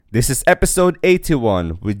This is episode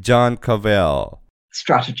 81 with Jan Cavelle.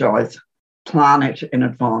 Strategize, plan it in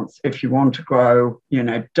advance. If you want to grow,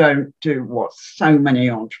 don't do what so many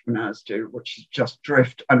entrepreneurs do, which is just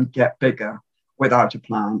drift and get bigger without a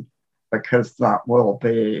plan, because that will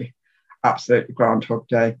be absolutely Groundhog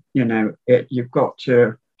Day. You've got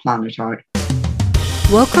to plan it out.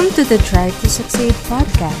 Welcome to the Drive to Succeed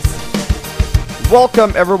podcast.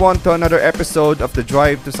 Welcome everyone to another episode of the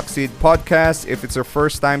Drive to Succeed podcast. If it's your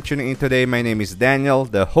first time tuning in today, my name is Daniel,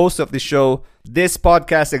 the host of the show. This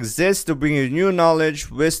podcast exists to bring you new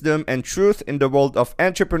knowledge, wisdom, and truth in the world of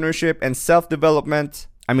entrepreneurship and self-development.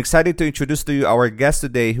 I'm excited to introduce to you our guest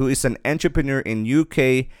today, who is an entrepreneur in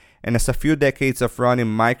UK and has a few decades of running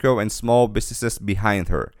micro and small businesses behind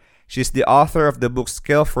her. She's the author of the book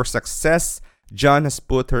Skill for Success. Jan has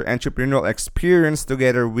put her entrepreneurial experience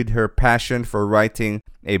together with her passion for writing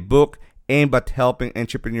a book aimed at helping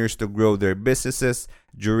entrepreneurs to grow their businesses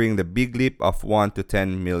during the big leap of 1 to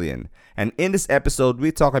 10 million. And in this episode,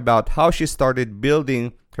 we talk about how she started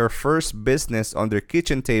building her first business on their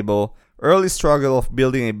kitchen table, early struggle of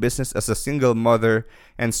building a business as a single mother,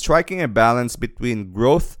 and striking a balance between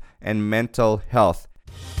growth and mental health.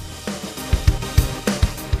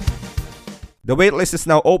 The waitlist is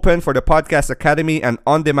now open for the Podcast Academy, an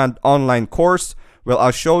on-demand online course where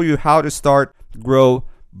I'll show you how to start, grow,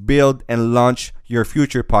 build, and launch your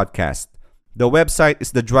future podcast. The website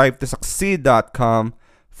is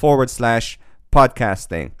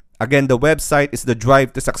thedrivetosucceed.com/podcasting. Again, the website is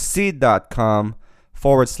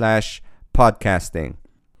thedrivetosucceed.com/podcasting.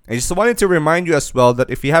 I just wanted to remind you as well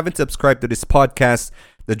that if you haven't subscribed to this podcast,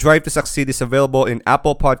 The Drive to Succeed is available in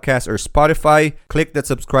Apple Podcasts or Spotify. Click that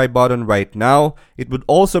subscribe button right now. It would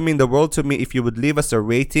also mean the world to me if you would leave us a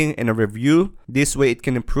rating and a review. This way it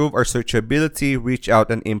can improve our searchability, reach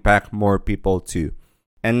out, and impact more people too.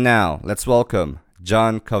 And now, let's welcome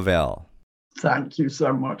Jan Cavelle. Thank you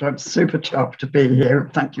so much. I'm super chuffed to be here.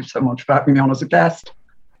 Thank you so much for having me on as a guest.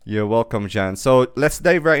 You're welcome, Jan. So let's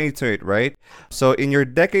dive right into it, right? So in your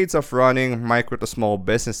decades of running micro to small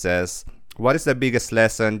businesses, what is the biggest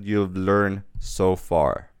lesson you've learned so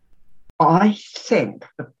far? I think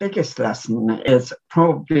the biggest lesson is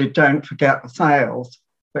probably don't forget the sales,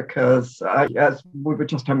 because as we were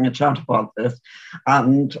just having a chat about this,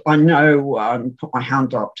 and I know put my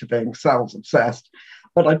hand up to being sales obsessed,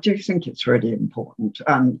 but I do think it's really important.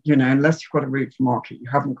 And, unless you've got a route to market, you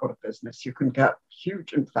haven't got a business. You can get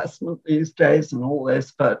huge investment these days and all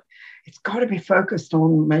this, but it's got to be focused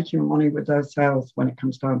on making money with those sales when it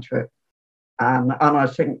comes down to it. And I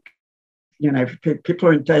think, people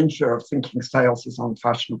are in danger of thinking sales is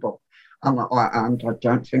unfashionable. And I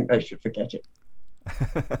don't think they should forget it.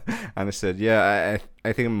 Understood. Yeah,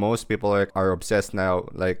 I think most people are obsessed now,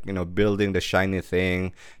 building the shiny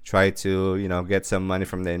thing, try to, get some money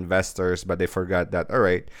from the investors, but they forgot that, all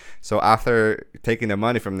right, so after taking the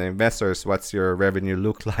money from the investors, what's your revenue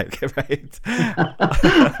look like, right?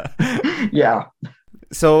 Yeah.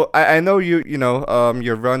 So I know you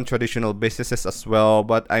run traditional businesses as well,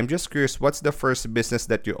 but I'm just curious, what's the first business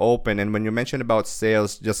that you opened? And when you mentioned about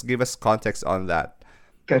sales, just give us context on that.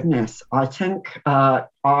 Goodness, I think I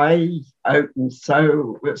opened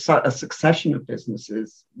a succession of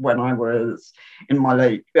businesses when I was in my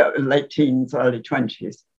late teens, early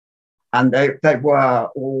 20s. And they were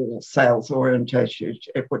all sales orientated.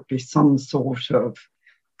 It would be some sort of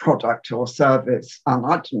product or service, and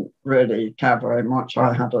I didn't really care very much.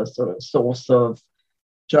 I had a sort of source of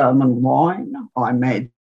German wine. I made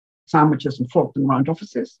sandwiches and flogged them around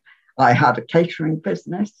offices. I had a catering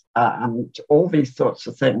business and all these sorts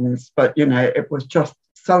of things, but it was just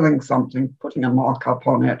selling something, putting a markup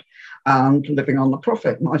on it, and living on the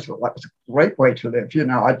profit. And I thought that was a great way to live.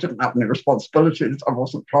 I didn't have any responsibilities. I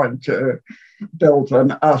wasn't trying to build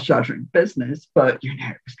an earth-shattering business, but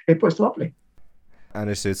it was lovely.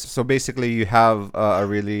 Understood. So basically, you have a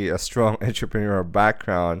really strong entrepreneurial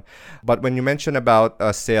background. But when you mention about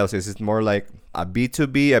sales, is it more like a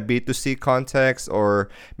B2B, a B2C context, or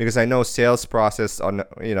because I know sales process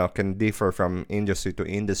can differ from industry to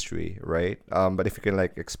industry, right? But if you can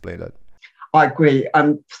explain that. I agree.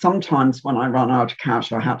 And sometimes when I run out of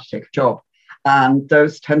cash, I have to take a job, and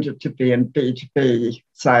those tended to be in B2B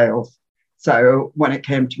sales. So when it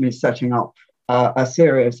came to me setting up a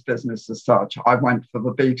serious business as such, I went for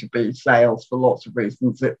the B2B sales for lots of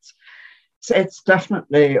reasons. It's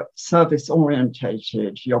definitely service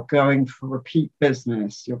orientated. You're going for repeat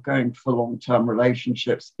business. You're going for long-term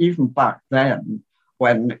relationships. Even back then,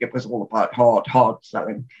 when it was all about hard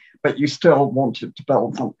selling, but you still wanted to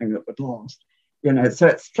build something that would last. So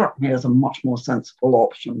it struck me as a much more sensible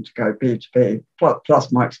option to go B2B.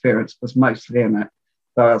 Plus my experience was mostly in it.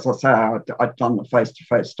 So as I say, I'd done the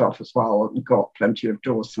face-to-face stuff as well and got plenty of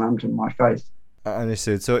doors slammed in my face. I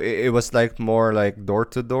understood. So it was like more like door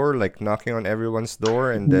to door, like knocking on everyone's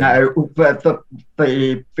door, and then No, but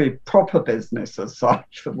the proper business as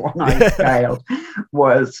such, the one I scaled,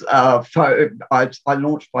 was phone. I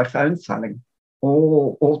launched by phone selling,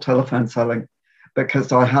 all telephone selling,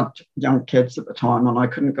 because I had young kids at the time and I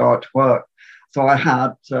couldn't go out to work. So I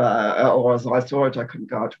had, or as I saw it, I couldn't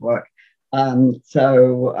go out to work, and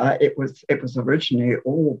so it was originally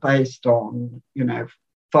all based on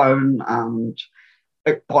phone and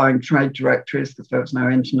buying trade directories because there was no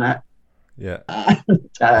internet. yeah.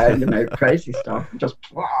 And crazy stuff, just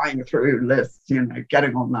flying through lists,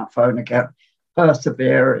 getting on that phone again,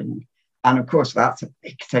 persevering. And of course, that's a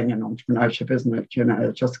big thing in entrepreneurship, isn't it?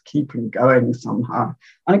 Just keeping going somehow.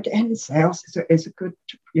 And again, sales is a good,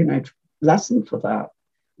 lesson for that.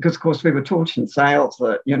 Because, of course, we were taught in sales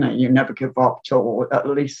that, you never give up till at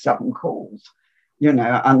least 7 calls, and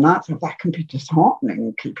that can be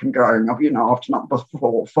disheartening, keeping going, after number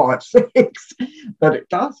 4, 5, 6. But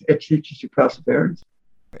it teaches you perseverance.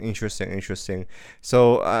 Interesting.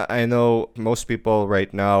 So I know most people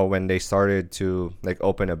right now, when they started to like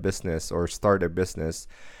open a business or start a business,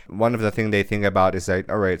 one of the things they think about is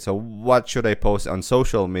like, all right, so what should I post on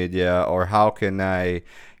social media, or how can I,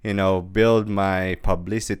 build my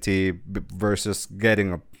publicity versus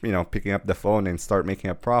getting picking up the phone and start making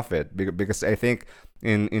a profit. Because I think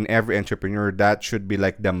in every entrepreneur, that should be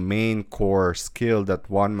like the main core skill that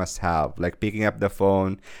one must have, like picking up the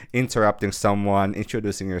phone, interrupting someone,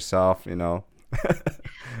 introducing yourself.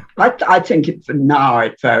 I think now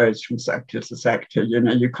it varies from sector to sector.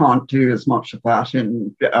 You can't do as much of that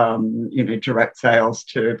in direct sales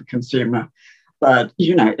to the consumer. But,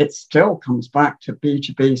 it still comes back to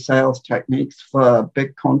B2B sales techniques for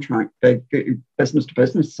big contract, big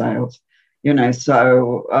business-to-business sales.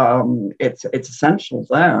 So it's essential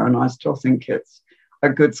there. And I still think it's a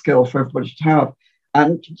good skill for everybody to have.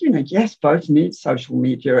 And, yes, both need social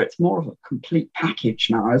media. It's more of a complete package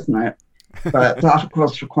now, isn't it? But that, of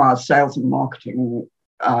course, requires sales and marketing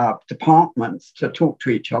departments to talk to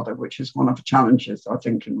each other, which is one of the challenges, I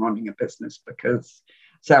think, in running a business, because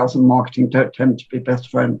sales and marketing don't tend to be best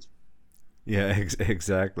friends. Yeah,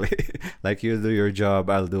 exactly. Like, you do your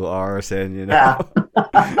job, I'll do ours, and Yeah.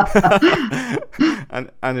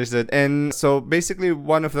 Understood. And so basically,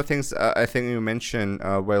 one of the things I think you mentioned,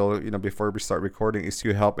 before we start recording, is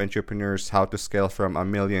you help entrepreneurs how to scale from $1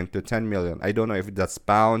 million to 10 million. I don't know if that's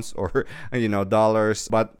pounds or dollars,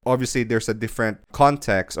 but obviously there's a different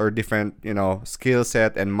context or different skill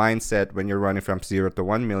set and mindset when you're running from 0 to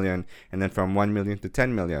 1 million, and then from 1 million to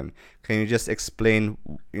 10 million. Can you just explain,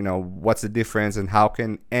 what's the difference, and how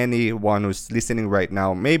can anyone who's listening right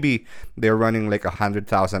now, maybe they're running like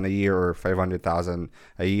 100,000 a year or 500,000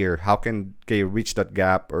 a year, how can they reach that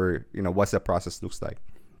gap, or what's the process looks like?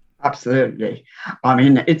 Absolutely. I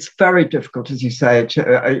mean, it's very difficult, as you say,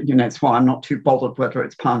 to, it's why I'm not too bothered whether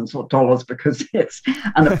it's pounds or dollars, because it's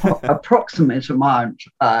an approximate amount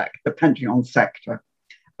depending on sector.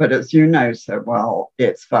 But as you know so well,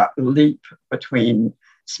 it's that leap between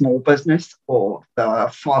small business or the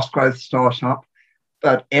fast growth startup,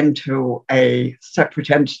 but into a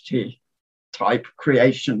separate entity type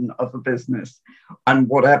creation of a business. And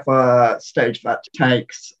whatever stage that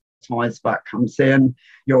takes, size that comes in,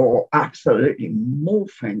 you're absolutely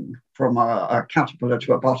morphing from a caterpillar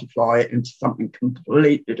to a butterfly into something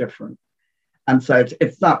completely different. And so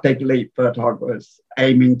it's that big leap that I was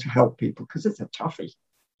aiming to help people, because it's a toughie.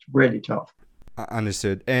 It's really tough.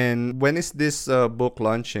 Understood. And when is this book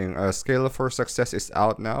launching? Scale for Success is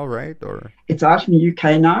out now, right? Or it's out in the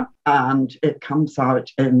UK now, and it comes out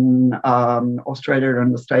in Australia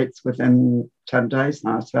and the States within 10 days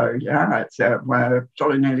now. So yeah, we're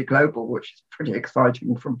jolly nearly global, which is pretty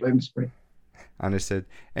exciting from Bloomsbury. Understood.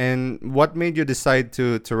 And what made you decide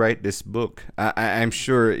to write this book? I'm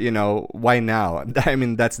sure, why now? I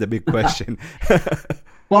mean, that's the big question.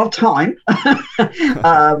 Well, time.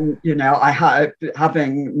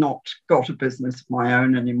 Having not got a business of my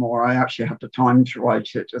own anymore, I actually had the time to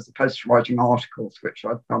write it, as opposed to writing articles, which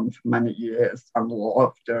I've done for many years and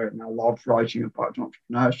loved doing. I love writing about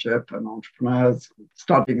entrepreneurship and entrepreneurs,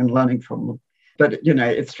 studying and learning from them. But,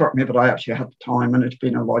 it struck me that I actually had the time, and it's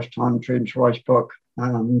been a lifetime dream to write a book.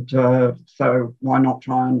 And so why not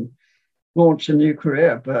try and launch a new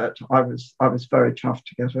career? But I was very tough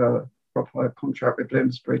to get a proper contract with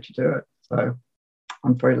Bloomsbury to do it, so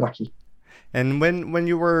I'm very lucky. And when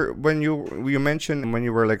you mentioned when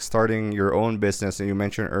you were like starting your own business, and you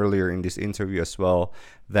mentioned earlier in this interview as well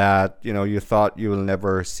that you thought you will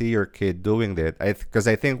never see your kid doing that, because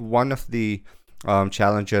I think one of the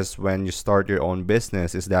challenges when you start your own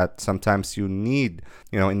business is that sometimes you need,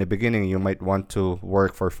 in the beginning, you might want to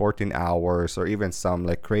work for 14 hours or even some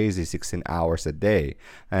like crazy 16 hours a day.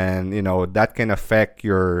 And, that can affect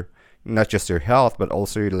your, not just your health, but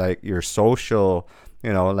also like your social,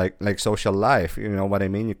 like social life. You know what I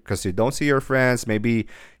mean? Because you don't see your friends. Maybe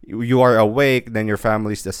you are awake, then your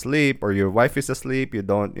family's asleep, or your wife is asleep. You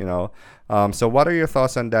don't, So what are your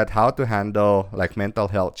thoughts on that? How to handle like mental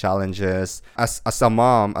health challenges as a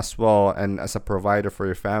mom as well, and as a provider for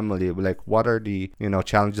your family? Like, what are the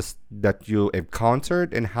challenges that you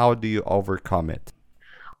encountered, and how do you overcome it?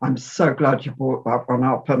 I'm so glad you brought that one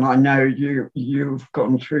up, and I know you've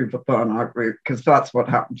gone through the burnout route, because that's what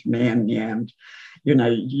happened to me in the end.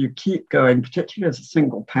 You keep going, particularly as a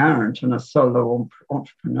single parent and a solo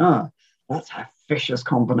entrepreneur. That's a vicious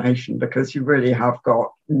combination, because you really have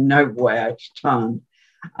got nowhere to turn.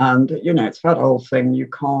 And, it's that old thing, you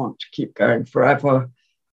can't keep going forever,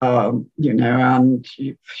 and you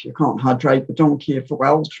can't hydrate the donkey if the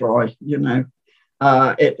well's dry.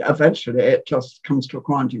 It just comes to a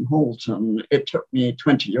grinding halt, and it took me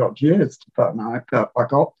 20 odd years to burn out, but I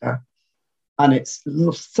got there. And it's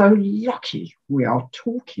so lucky we are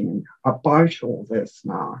talking about all this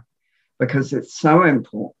now, because it's so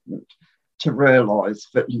important to realize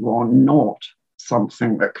that you are not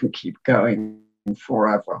something that can keep going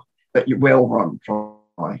forever, that you will run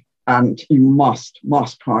dry, and you must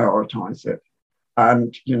prioritize it.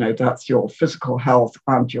 And, that's your physical health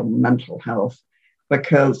and your mental health,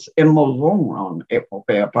 because in the long run, it will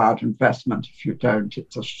be a bad investment if you don't.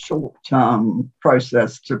 It's a short-term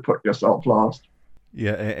process to put yourself last.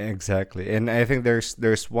 Yeah, exactly. And I think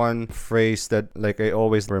there's one phrase that like I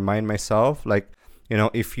always remind myself, like,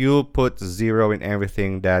 if you put zero in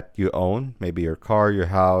everything that you own, maybe your car, your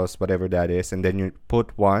house, whatever that is, and then you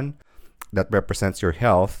put one that represents your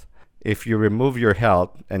health, if you remove your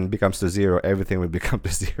health and it becomes to zero, everything will become to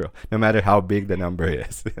zero, no matter how big the number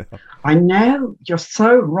is. I know, you're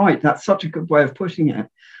so right. That's such a good way of putting it.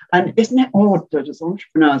 And isn't it odd that as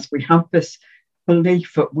entrepreneurs, we have this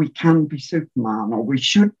belief that we can be Superman, or we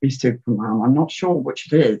should be Superman? I'm not sure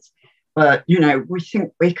which it is. But, we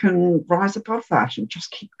think we can rise above that and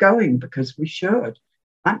just keep going because we should.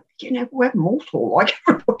 And, we're mortal like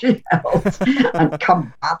everybody else and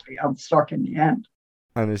come badly unstuck in the end.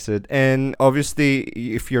 Understood. And obviously,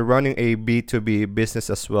 if you're running a B2B business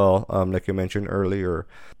as well, like you mentioned earlier,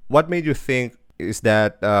 what made you think is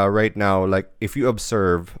that right now, like if you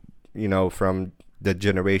observe, from the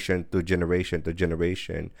generation to generation to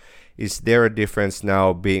generation, is there a difference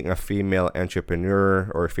now being a female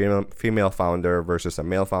entrepreneur or female founder versus a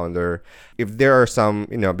male founder? If there are some,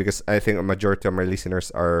 because I think a majority of my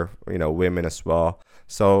listeners are, women as well.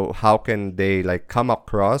 So how can they like come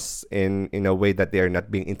across in a way that they are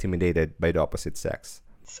not being intimidated by the opposite sex?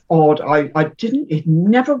 It's odd. It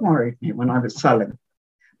never worried me when I was selling.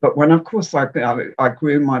 But when, of course, I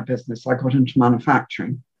grew my business, I got into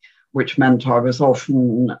manufacturing, which meant I was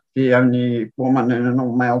often the only woman in an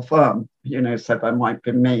all-male firm, so there might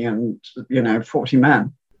be me and, 40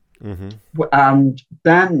 men. Mm-hmm. And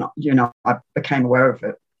then, I became aware of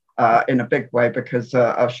it in a big way, because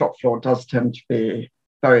a shop floor does tend to be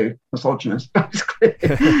very misogynist, basically.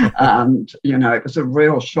 And, it was a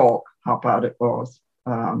real shock how bad it was.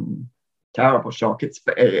 Terrible shock.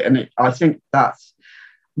 I think that's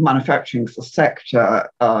manufacturing's a sector,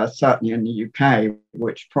 certainly in the UK,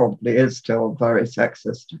 which probably is still very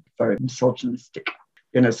sexist, very misogynistic.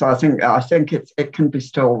 So I think it can be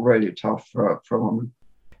still really tough for a woman.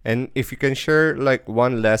 And if you can share like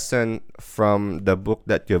one lesson from the book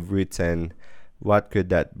that you've written, what could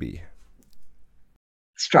that be?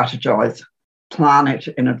 Strategize, plan it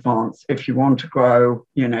in advance. If you want to grow,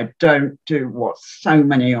 don't do what so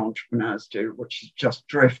many entrepreneurs do, which is just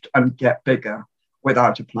drift and get bigger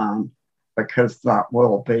without a plan, because that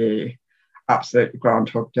will be absolutely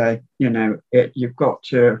Groundhog Day. You've got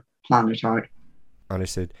to plan it out.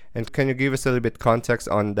 Understood. And can you give us a little bit context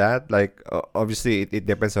on that? Like, obviously, it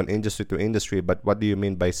depends on industry to industry, but what do you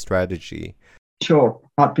mean by strategy? Sure,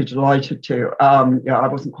 I'd be delighted to. I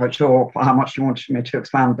wasn't quite sure how much you wanted me to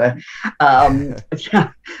expand there.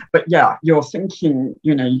 But you're thinking,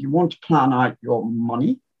 you want to plan out your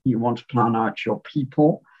money, you want to plan out your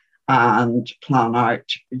people, and plan out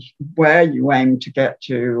where you aim to get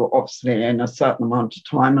to, obviously, in a certain amount of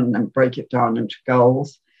time, and then break it down into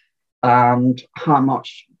goals, and how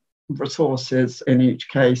much resources in each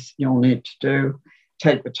case you'll need to do.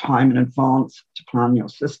 Take the time in advance to plan your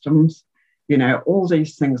systems. All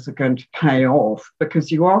these things are going to pay off, because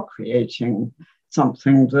you are creating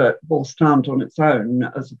something that will stand on its own,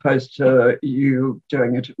 as opposed to you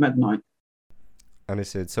doing it at midnight.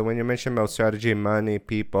 Understood. So when you mention about strategy, money,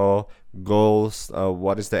 people, goals,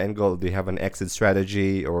 what is the end goal? Do you have an exit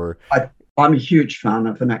strategy or? I'm a huge fan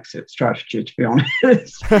of an exit strategy, to be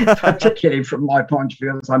honest, particularly from my point of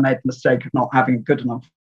view, as I made the mistake of not having a good enough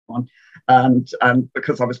one. And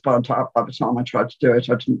because I was burnt out by the time I tried to do it,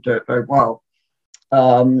 I didn't do it very well.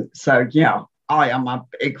 So, yeah, I am a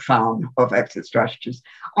big fan of exit strategies.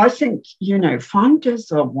 I think,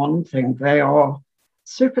 founders are one thing. They are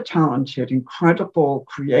super talented, incredible,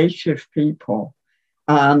 creative people.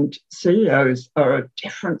 And CEOs are a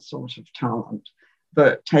different sort of talent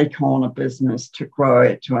that take on a business to grow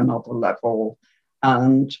it to another level.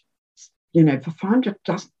 And, the founder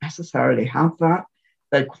doesn't necessarily have that.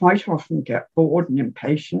 They quite often get bored and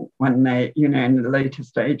impatient when they, in the later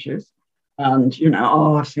stages. And,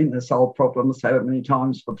 I've seen this solve problem so many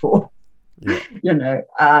times before, Yeah.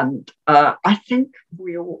 and I think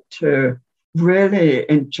we ought to really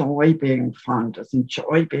enjoy being founders,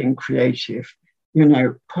 enjoy being creative,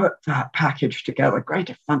 put that package together, create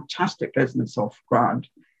a fantastic business off the ground,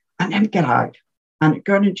 and then get out and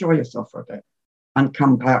go and enjoy yourself for a bit and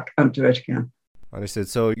come back and do it again. Understood.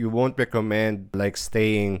 So you won't recommend like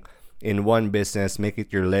staying in one business, make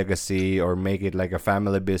it your legacy, or make it like a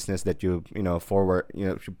family business that forward,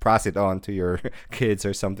 pass it on to your kids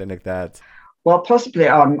or something like that. Well, possibly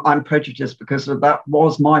I'm prejudiced because that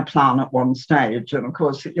was my plan at one stage. And of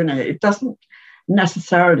course, it doesn't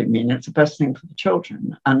necessarily mean it's the best thing for the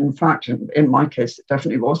children. And in fact, in my case, it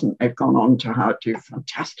definitely wasn't. They've gone on to do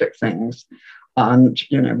fantastic things. And,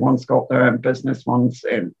 one's got their own business, one's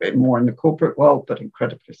more in the corporate world, but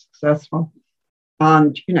incredibly successful.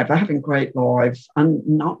 And, they're having great lives, and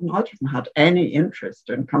neither of them had any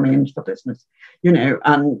interest in coming into the business,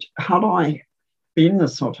 and had I been the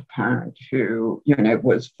sort of parent who,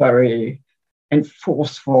 was very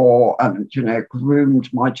enforceful and,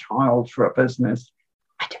 groomed my child for a business,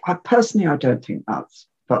 I personally, I don't think that's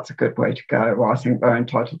a good way to go. I think they're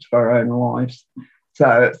entitled to their own lives.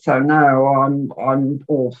 So no, I'm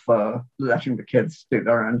all for letting the kids do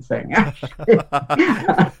their own thing.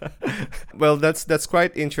 Well, that's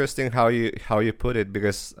quite interesting how you put it,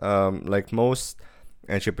 because like most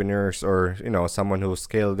entrepreneurs or someone who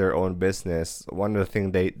scale their own business, one of the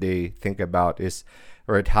things they think about is,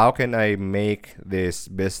 right, how can I make this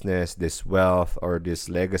business, this wealth, or this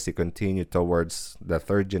legacy continue towards the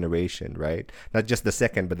third generation, right? Not just the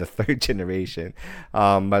second, but the third generation.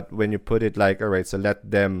 But when you put it like, all right, so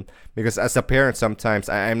let them, because as a parent, sometimes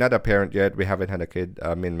I'm not a parent yet. We haven't had a kid,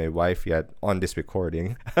 my wife yet on this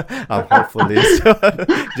recording, hopefully. So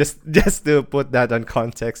just to put that on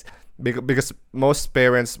context, because most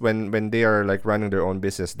parents, when they are like running their own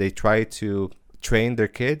business, they try to train their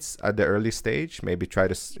kids at the early stage, maybe try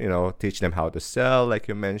to teach them how to sell, like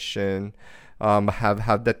you mentioned.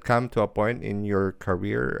 Have that come to a point in your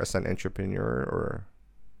career as an entrepreneur? Or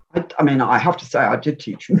I have to say I did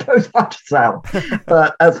teach them both how to sell,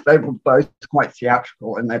 but as they were both quite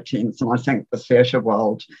theatrical in their teens, and I think the theatre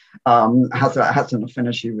world has an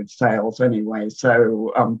affinity with sales anyway.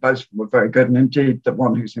 So both were very good, and indeed the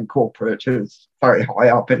one who's in corporate is very high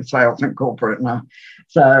up in sales and corporate now.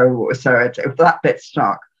 So that bit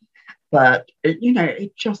stuck, but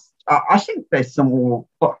it just I think they saw.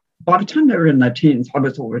 But by the time they were in their teens, I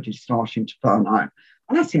was already starting to burn out.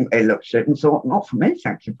 And I think they looked at it and thought, not for me,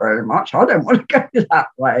 thank you very much. I don't want to go that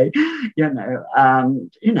way,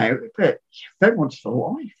 but they wanted a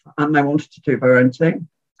life and they wanted to do their own thing.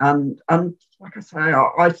 And like I say,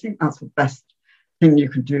 I think that's the best thing you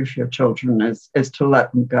can do for your children is to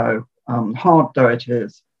let them go. Hard though it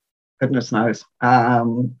is, goodness knows,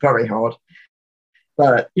 very hard.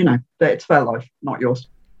 But, it's their life, not yours.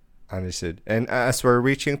 Understood. And as we're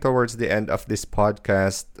reaching towards the end of this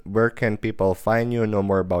podcast, where can people find you and know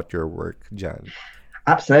more about your work, Jan?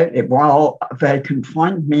 Absolutely. Well, they can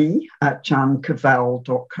find me at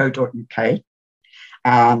jancavelle.co.uk,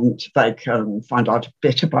 and they can find out a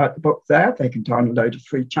bit about the book there. They can download a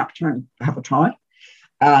free chapter and have a try.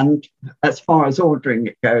 And as far as ordering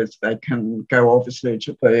it goes, they can go obviously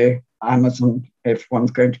to the Amazon if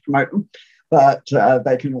one's going to promote them. But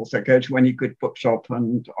they can also go to any good bookshop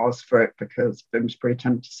and ask for it, because Bloomsbury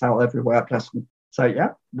tend to sell everywhere, bless them. So, yeah,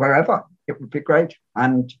 wherever, it would be great.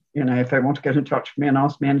 And, if they want to get in touch with me and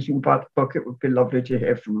ask me anything about the book, it would be lovely to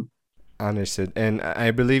hear from them. Understood. And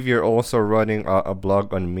I believe you're also running a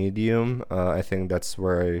blog on Medium. I think that's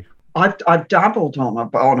where I've dabbled on a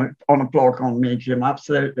blog on Medium,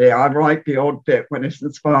 absolutely. I write the odd bit when it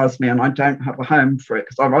inspires me, and I don't have a home for it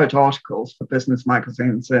because I write articles for business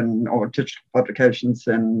magazines or digital publications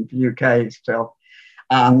in the UK still.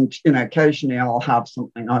 And, occasionally I'll have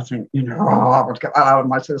something I think, I would get that out of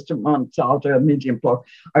my system once. I'll do a medium blog.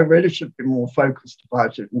 I really should be more focused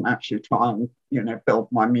about it and actually try and, build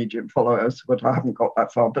my medium followers, but I haven't got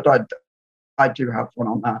that far. But I do have one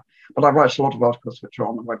on that. But I write a lot of articles which are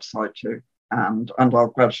on the website too. And I'll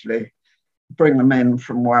gradually bring them in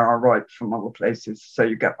from where I write from other places, so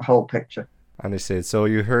you get the whole picture. Understood. So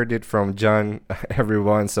you heard it from Jan,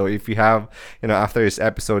 everyone. So if you have, after this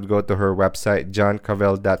episode, go to her website,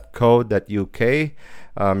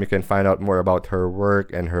 jancavelle.co.uk. You can find out more about her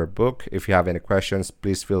work and her book. If you have any questions,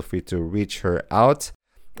 please feel free to reach her out.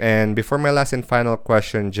 And before my last and final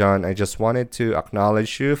question, John, I just wanted to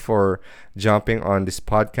acknowledge you for jumping on this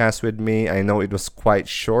podcast with me. I know it was quite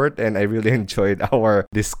short and I really enjoyed our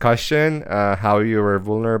discussion, how you were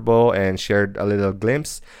vulnerable and shared a little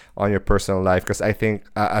glimpse on your personal life. Because I think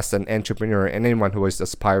as an entrepreneur and anyone who is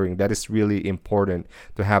aspiring, that is really important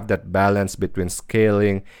to have that balance between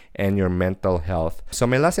scaling and your mental health. So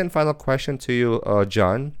my last and final question to you,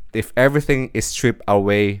 John, if everything is stripped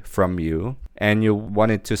away from you, and you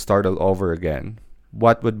wanted to start all over again,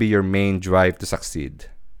 what would be your main drive to succeed?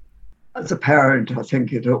 As a parent, I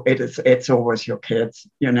think it's always your kids,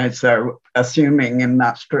 so assuming in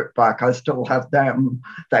that strip back, I still have them,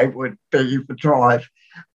 they would be the drive.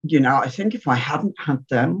 I think if I hadn't had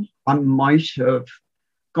them, I might have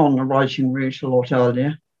gone the writing route a lot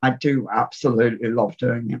earlier. I do absolutely love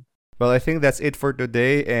doing it. Well, I think that's it for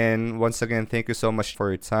today. And once again, thank you so much for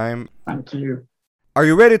your time. Thank you. Are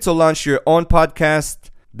you ready to launch your own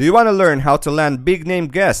podcast? Do you want to learn how to land big-name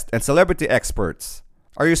guests and celebrity experts?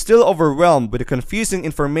 Are you still overwhelmed with the confusing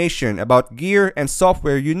information about gear and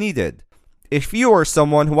software you needed? If you are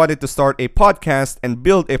someone who wanted to start a podcast and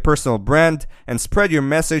build a personal brand and spread your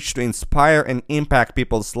message to inspire and impact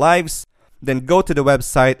people's lives, then go to the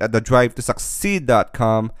website at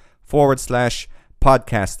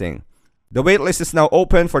thedrivetotsucceed.com/podcasting. The waitlist is now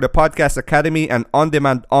open for the Podcast Academy, an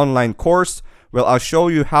on-demand online course where I'll show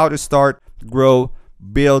you how to start, grow,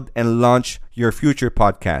 build, and launch your future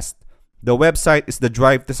podcast. The website is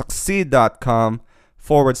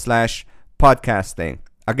thedrivetotsucceed.com/podcasting.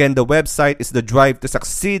 Again, the website is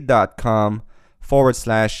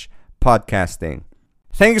thedrivetotsucceed.com/podcasting.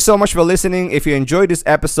 Thank you so much for listening. If you enjoyed this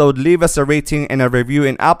episode, leave us a rating and a review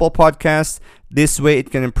in Apple Podcasts. This way, it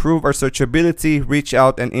can improve our searchability, reach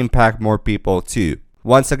out, and impact more people too.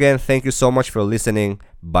 Once again, thank you so much for listening.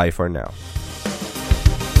 Bye for now.